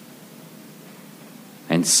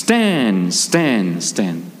 And stand.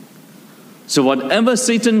 So whatever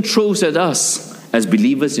Satan throws at us as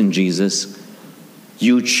believers in Jesus,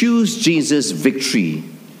 you choose Jesus' victory.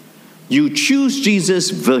 You choose Jesus'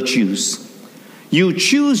 virtues. You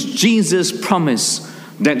choose Jesus' promise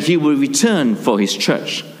that he will return for his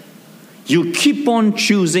church. You keep on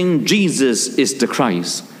choosing Jesus is the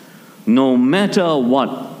Christ, no matter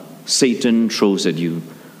what Satan throws at you.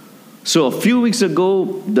 So a few weeks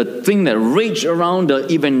ago, the thing that raged around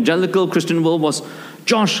the evangelical Christian world was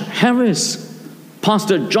Josh Harris,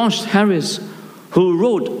 Pastor Josh Harris, who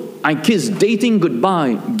wrote, "I kissed dating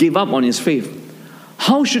goodbye, gave up on his faith."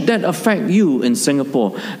 How should that affect you in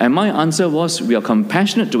Singapore? And my answer was, we are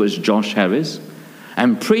compassionate towards Josh Harris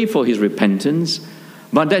and pray for his repentance,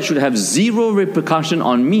 but that should have zero repercussion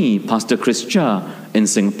on me, Pastor Chris Chia, in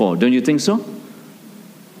Singapore. Don't you think so?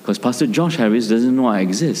 Because Pastor Josh Harris doesn't know I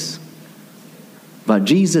exist. But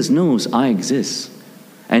Jesus knows I exist.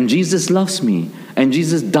 And Jesus loves me. And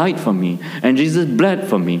Jesus died for me. And Jesus bled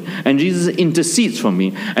for me. And Jesus intercedes for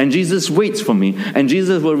me. And Jesus waits for me. And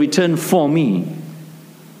Jesus will return for me.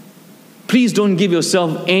 Please don't give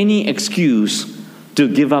yourself any excuse to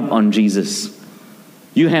give up on Jesus.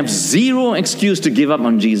 You have zero excuse to give up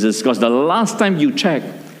on Jesus, because the last time you checked,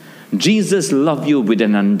 Jesus loved you with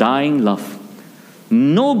an undying love.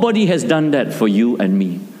 Nobody has done that for you and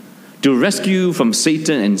me, to rescue you from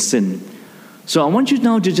Satan and sin. So I want you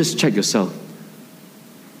now to just check yourself.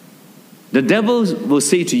 The devil will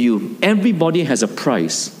say to you, everybody has a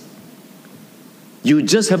price. You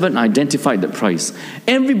just haven't identified the price.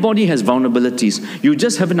 Everybody has vulnerabilities. You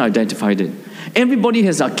just haven't identified it. Everybody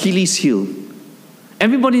has Achilles' heel.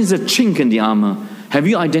 Everybody has a chink in the armor. Have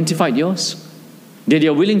you identified yours? That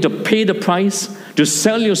you're willing to pay the price to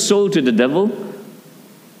sell your soul to the devil?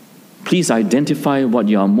 Please identify what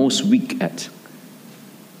you are most weak at.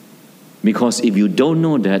 Because if you don't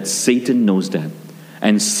know that, Satan knows that.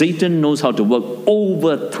 And Satan knows how to work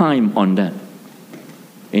overtime on that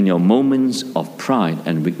in your moments of pride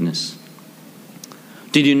and weakness.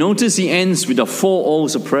 Did you notice he ends with the 4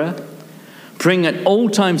 O's of prayer? Praying at all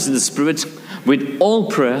times in the Spirit with all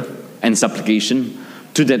prayer and supplication.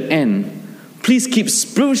 To that end, please keep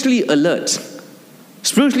spiritually alert.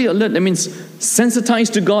 Spiritually alert, that means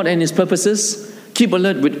sensitized to God and his purposes. Keep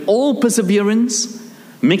alert with all perseverance,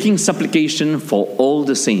 making supplication for all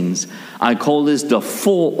the saints. I call this the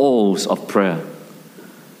 4 O's of prayer.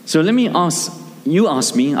 So let me ask, you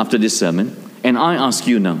ask me after this sermon, and I ask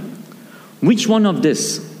you now, which one of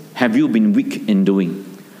this have you been weak in doing?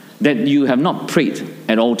 That you have not prayed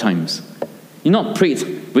at all times. You're not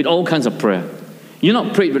prayed with all kinds of prayer. You're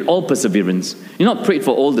not prayed with all perseverance. You're not prayed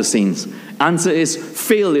for all the saints. Answer is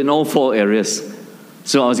fail in all 4 areas.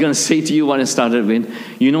 So I was going to say to you what I started with.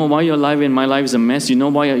 You know why your life and my life is a mess? You know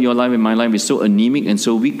why your life and my life is so anemic and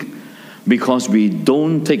so weak? Because we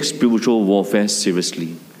don't take spiritual warfare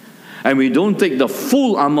seriously. And we don't take the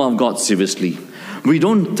full armor of God seriously. We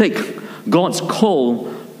don't take God's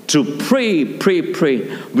call to pray.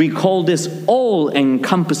 We call this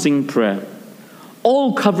all-encompassing prayer.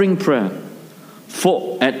 All-covering prayer.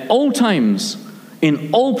 For at all times, in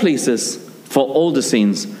all places, for all the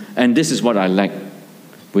saints. And this is what I like.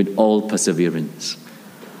 With all perseverance.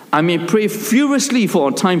 I may pray furiously for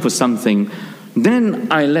a time for something, then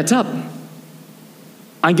I let up.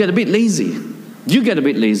 I get a bit lazy. You get a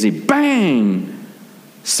bit lazy. Bang!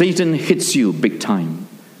 Satan hits you big time.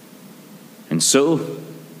 And so,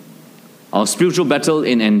 our spiritual battle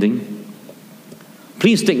in ending,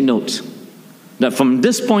 please take note that from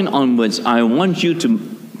this point onwards, I want you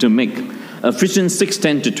to make Ephesians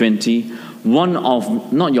 6:10 to 20, one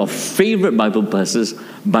of not your favorite Bible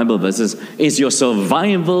verses, is your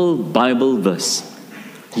survival Bible verse.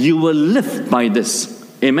 You will live by this.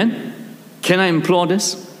 Amen? Can I implore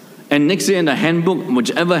this? And next year in the handbook,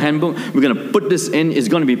 whichever handbook, we're going to put this in, is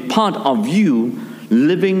going to be part of you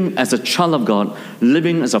living as a child of God,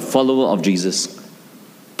 living as a follower of Jesus.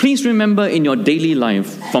 Please remember in your daily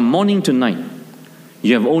life, from morning to night,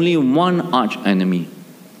 you have only one arch enemy.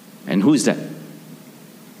 And who is that?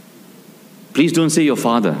 Please don't say your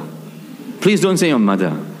father. Please don't say your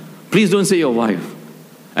mother. Please don't say your wife.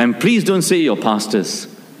 And please don't say your pastors.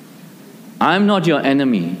 I'm not your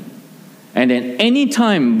enemy. And at any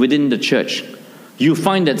time within the church, you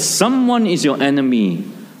find that someone is your enemy,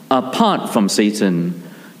 apart from Satan,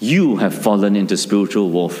 you have fallen into spiritual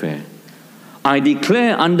warfare. I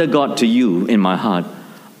declare under God to you in my heart,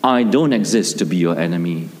 I don't exist to be your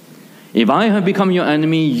enemy. If I have become your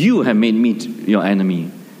enemy, you have made me your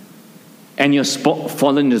enemy. And you're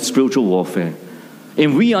fallen into spiritual warfare.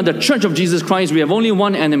 If we are the church of Jesus Christ, we have only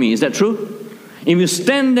one enemy. Is that true? If you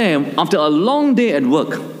stand there after a long day at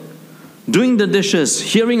work, doing the dishes,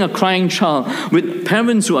 hearing a crying child, with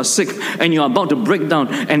parents who are sick, and you're about to break down,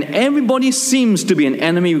 and everybody seems to be an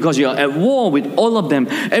enemy because you're at war with all of them.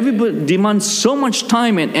 Everybody demands so much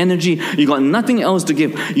time and energy. You got nothing else to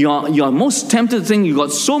give. You're most tempted thing. You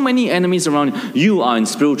got so many enemies around you. You are in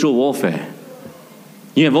spiritual warfare.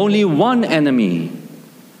 You have only one enemy,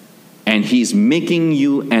 and he's making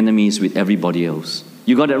you enemies with everybody else.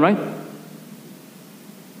 You got that right?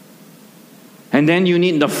 And then you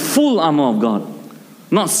need the full armor of God.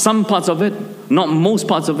 Not some parts of it, not most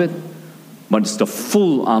parts of it, but it's the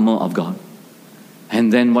full armor of God.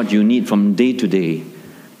 And then what you need from day to day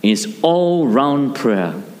is all-round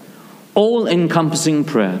prayer, all-encompassing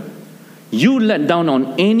prayer. You let down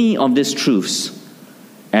on any of these truths,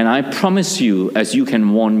 and I promise you, as you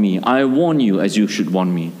can warn me, I warn you as you should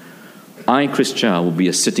warn me, I, Christian, will be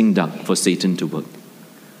a sitting duck for Satan to work.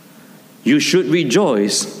 You should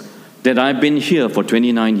rejoice that I've been here for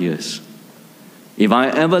 29 years. If I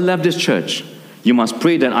ever left this church, you must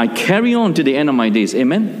pray that I carry on to the end of my days.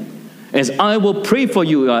 Amen? As I will pray for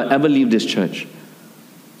you if I ever leave this church.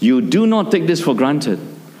 You do not take this for granted.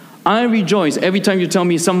 I rejoice every time you tell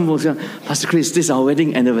me, someone will say, Pastor Chris, this is our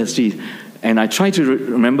wedding anniversary. And I try to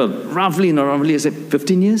remember roughly, I said,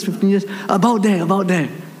 15 years? About there.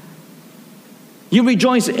 You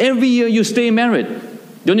rejoice every year you stay married.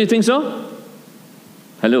 Don't you think so?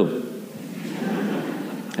 Hello.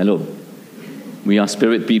 We are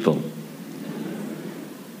spirit people.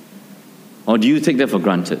 Or do you take that for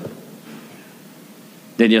granted?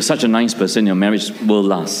 That you're such a nice person, your marriage will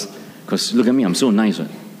last. Because look at me, I'm so nice. Right?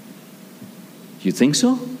 You think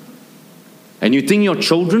so? And you think your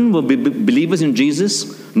children will be believers in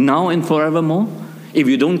Jesus now and forevermore? If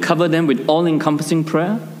you don't cover them with all-encompassing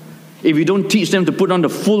prayer? If you don't teach them to put on the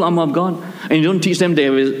full armor of God? And you don't teach them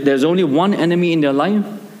there's only one enemy in their life?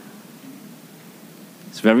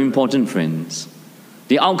 It's very important, friends.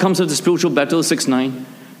 The outcomes of the spiritual battle, 6:9,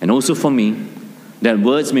 and also for me, that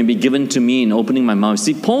words may be given to me in opening my mouth.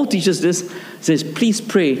 See, Paul teaches this, says, please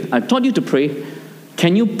pray. I taught you to pray.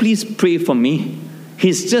 Can you please pray for me?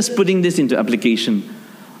 He's just putting this into application.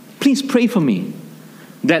 Please pray for me,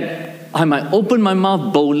 that I might open my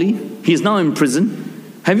mouth boldly. He's now in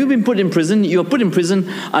prison. Have you been put in prison? You're put in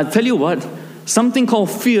prison. I'll tell you what, something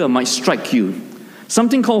called fear might strike you.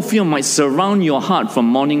 Something called fear might surround your heart from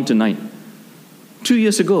morning to night. 2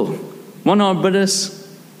 years ago, one of our brothers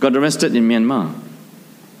got arrested in Myanmar.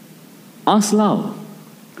 Ask Lau,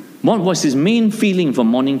 what was his main feeling from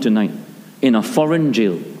morning to night in a foreign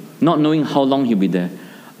jail, not knowing how long he'll be there?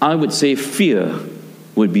 I would say fear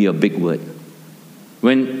would be a big word.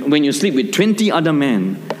 When you sleep with 20 other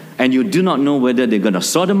men and you do not know whether they're going to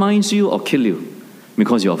sodomize you or kill you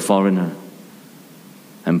because you're a foreigner.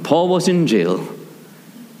 And Paul was in jail.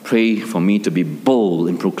 Pray for me to be bold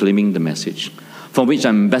in proclaiming the message, for which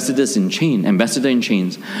I'm ambassador in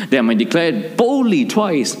chains, that I might declare it boldly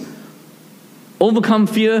twice. Overcome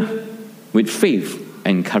fear with faith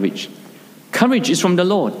and courage. Courage is from the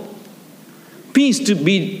Lord. Peace to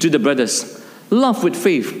be to the brothers. Love with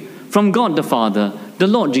faith from God the Father, the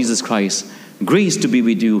Lord Jesus Christ. Grace to be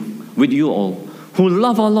with you all, who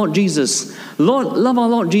love our Lord Jesus. Love our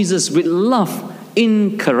Lord Jesus with love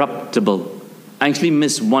incorruptible. I actually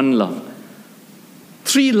missed one love.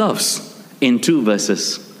 3 loves in 2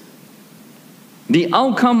 verses. The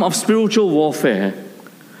outcome of spiritual warfare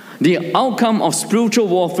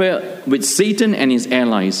with Satan and his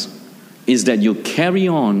allies is that you carry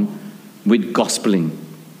on with gospeling.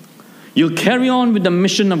 You carry on with the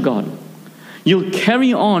mission of God. You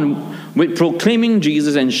carry on with proclaiming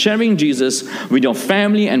Jesus and sharing Jesus with your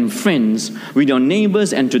family and friends, with your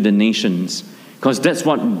neighbors and to the nations, because that's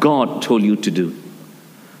what God told you to do.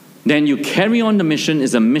 Then you carry on the mission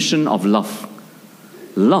is a mission of love.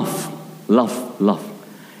 Love, love, love.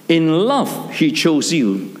 In love, He chose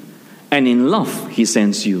you, and in love, He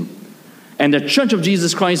sends you. And the Church of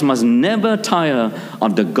Jesus Christ must never tire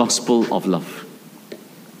of the gospel of love.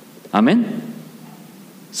 Amen?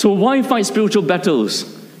 So why fight spiritual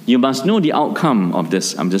battles? You must know the outcome of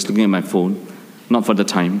this. I'm just looking at my phone, not for the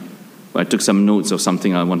time, but I took some notes of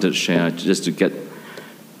something I wanted to share just to get.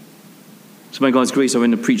 So by God's grace, I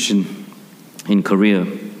went to preach in Korea.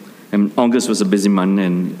 And August was a busy month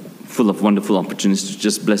and full of wonderful opportunities to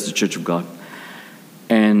just bless the Church of God.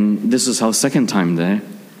 And this is our second time there,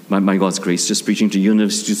 by God's grace, just preaching to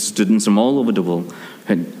university students from all over the world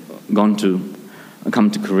had come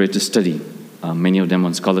to Korea to study. Many of them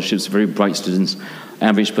on scholarships, very bright students,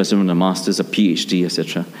 average person with a master's, a PhD,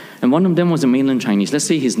 etc. And one of them was a mainland Chinese. Let's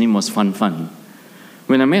say his name was Fan Fan.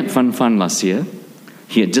 When I met Fan Fan last year,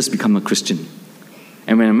 he had just become a Christian.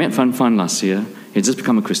 And when I met Fan Fan last year, he had just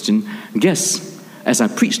become a Christian. Guess, as I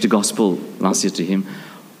preached the gospel last year to him,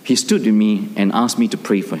 he stood with me and asked me to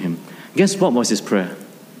pray for him. Guess what was his prayer?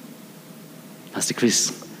 Pastor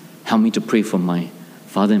Chris, help me to pray for my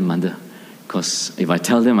father and mother, because if I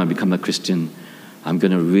tell them I become a Christian, I'm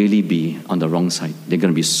going to really be on the wrong side. They're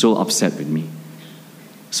going to be so upset with me.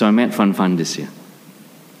 So I met Fan Fan this year.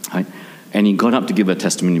 Right? And he got up to give a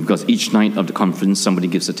testimony, because each night of the conference, somebody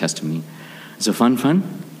gives a testimony. So Fan Fan,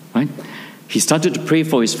 right? He started to pray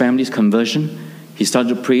for his family's conversion. He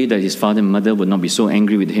started to pray that his father and mother would not be so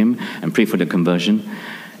angry with him and pray for their conversion.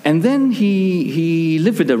 And then he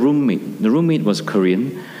lived with a roommate. The roommate was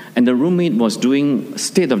Korean, and the roommate was doing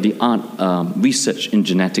state-of-the-art research in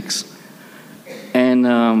genetics. And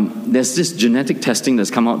there's this genetic testing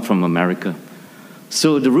that's come out from America.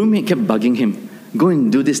 So the roommate kept bugging him, go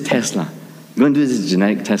and do this test. Go and do this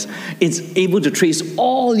genetic test. It's able to trace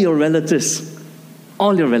all your relatives.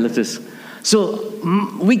 All your relatives. So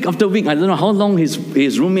week after week, I don't know how long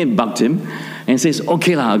his roommate bugged him and says,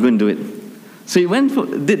 okay, I'll go and do it. So he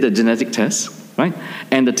did the genetic test, right?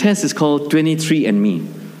 And the test is called 23andMe.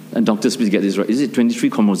 And doctors, please get this right. Is it 23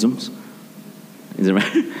 chromosomes? Is it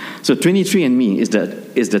right? So 23andMe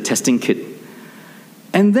is the testing kit.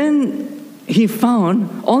 And then he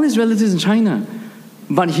found all his relatives in China,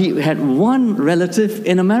 but he had one relative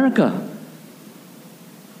in America.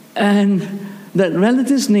 And that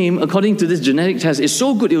relative's name, according to this genetic test, is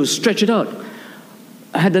so good it will stretch it out.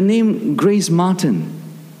 I had the name Grace Martin.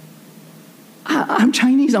 I'm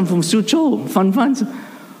Chinese, I'm from Suzhou, Fan Fan.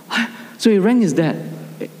 So he rang his dad.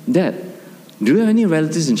 Dad, do you have any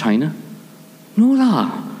relatives in China? No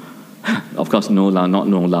lah. Of course, no lah, not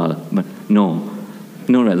no lah, but no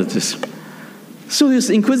relatives. So he was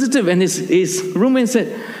inquisitive, and his roommate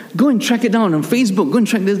said, go and track it down on Facebook, go and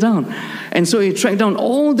track this down. And so he tracked down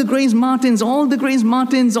all the Grace Martins, all the Grace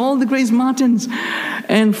Martins, all the Grace Martins.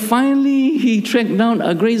 And finally, he tracked down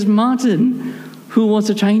a Grace Martin who was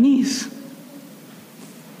a Chinese.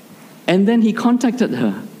 And then he contacted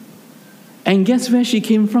her. And guess where she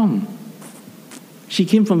came from? She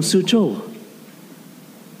came from Suzhou.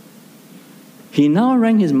 He now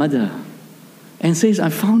rang his mother and says, I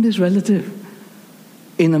found this relative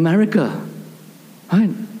in America. Right?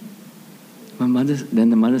 Then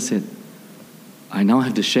the mother said, I now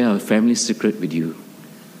have to share a family secret with you.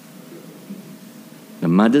 The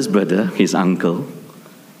mother's brother, his uncle,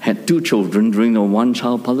 had 2 children during the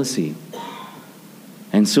one-child policy.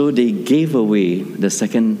 And so they gave away the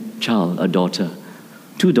second child, a daughter.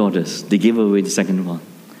 2 daughters, they gave away the second one.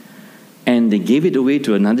 And they gave it away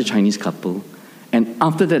to another Chinese couple. And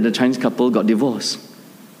after that, the Chinese couple got divorced.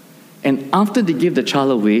 And after they gave the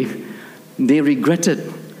child away, they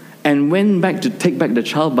regretted and went back to take back the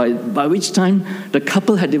child, by which time the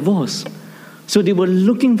couple had divorced. So they were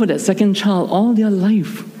looking for that second child all their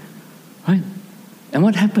life. Right? And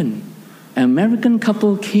what happened? An American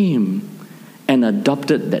couple came and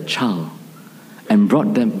adopted that child and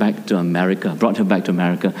brought her back to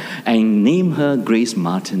America, and named her Grace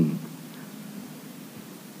Martin.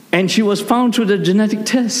 And she was found through the genetic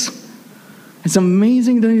test. It's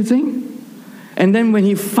amazing, don't you think? And then when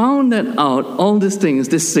he found that out, all these things,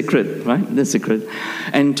 this secret, right? This secret,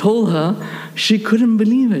 and told her, she couldn't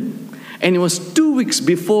believe it. And it was 2 weeks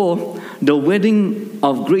before the wedding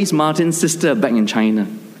of Grace Martin's sister back in China.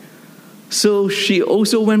 So she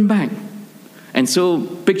also went back. And so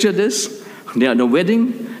picture this, they are at the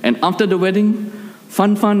wedding, and after the wedding,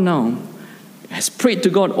 Fan Fan now has prayed to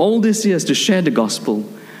God all these years to share the gospel.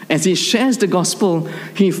 As he shares the gospel,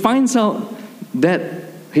 he finds out that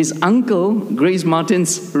his uncle, Grace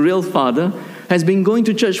Martin's real father, has been going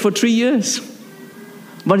to church for 3 years,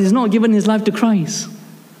 but he's not given his life to Christ.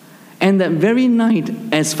 And that very night,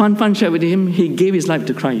 as Fan Fan shared with him, he gave his life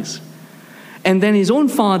to Christ. And then his own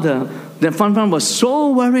father, that Fan Fan was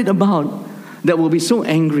so worried about, that will be so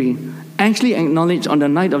angry, actually acknowledged on the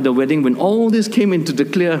night of the wedding, when all this came into the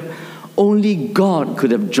clear, only God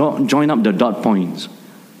could have joined up the dot points.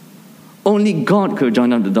 Only God could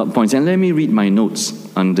join up the dot points. And let me read my notes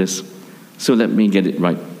on this. So let me get it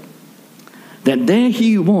right. That there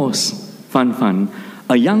he was, Fan Fan,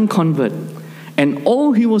 a young convert, and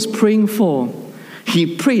all he was praying for,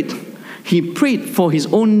 he prayed for his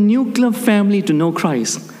own nuclear family to know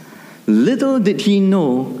Christ. Little did he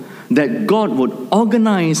know that God would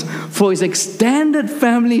organize for his extended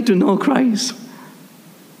family to know Christ.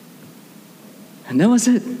 And that was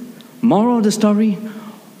it. Moral of the story,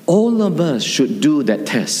 all of us should do that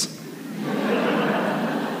test.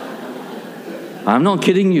 I'm not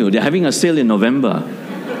kidding you. They're having a sale in November.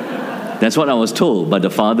 That's what I was told by the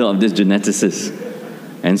father of this geneticist.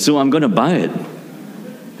 And so I'm going to buy it.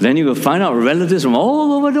 Then you will find out relatives from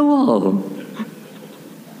all over the world.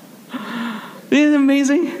 Isn't it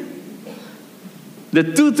amazing? The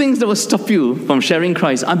two things that will stop you from sharing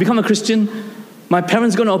Christ: I become a Christian, my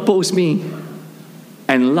parents are going to oppose me,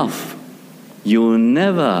 and love. You'll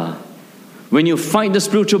never. When you fight the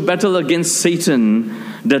spiritual battle against Satan,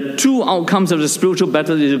 the two outcomes of the spiritual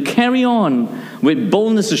battle is you carry on with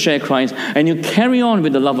boldness to share Christ, and you carry on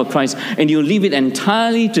with the love of Christ, and you leave it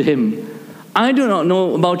entirely to Him. I do not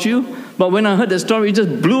know about you, but when I heard the story, it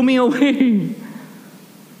just blew me away.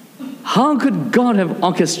 How could God have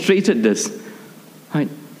orchestrated this? Right?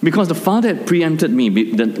 Because the Father had preempted me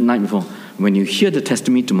the night before. When you hear the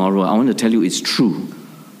testimony tomorrow, I want to tell you it's true.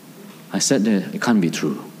 I said there, it can't be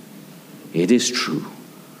true. It is true.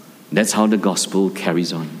 That's how the gospel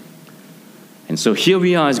carries on. And so here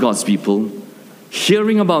we are as God's people,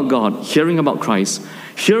 hearing about God, hearing about Christ,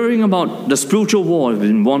 hearing about the spiritual war that's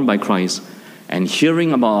been won by Christ, and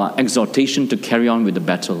hearing about our exhortation to carry on with the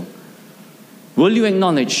battle. Will you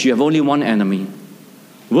acknowledge you have only one enemy?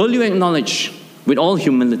 Will you acknowledge with all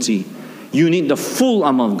humility you need the full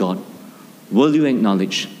armor of God? Will you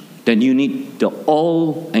acknowledge that you need the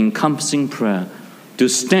all-encompassing prayer to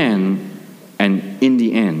stand, and in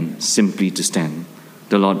the end, simply to stand?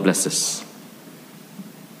 The Lord bless us.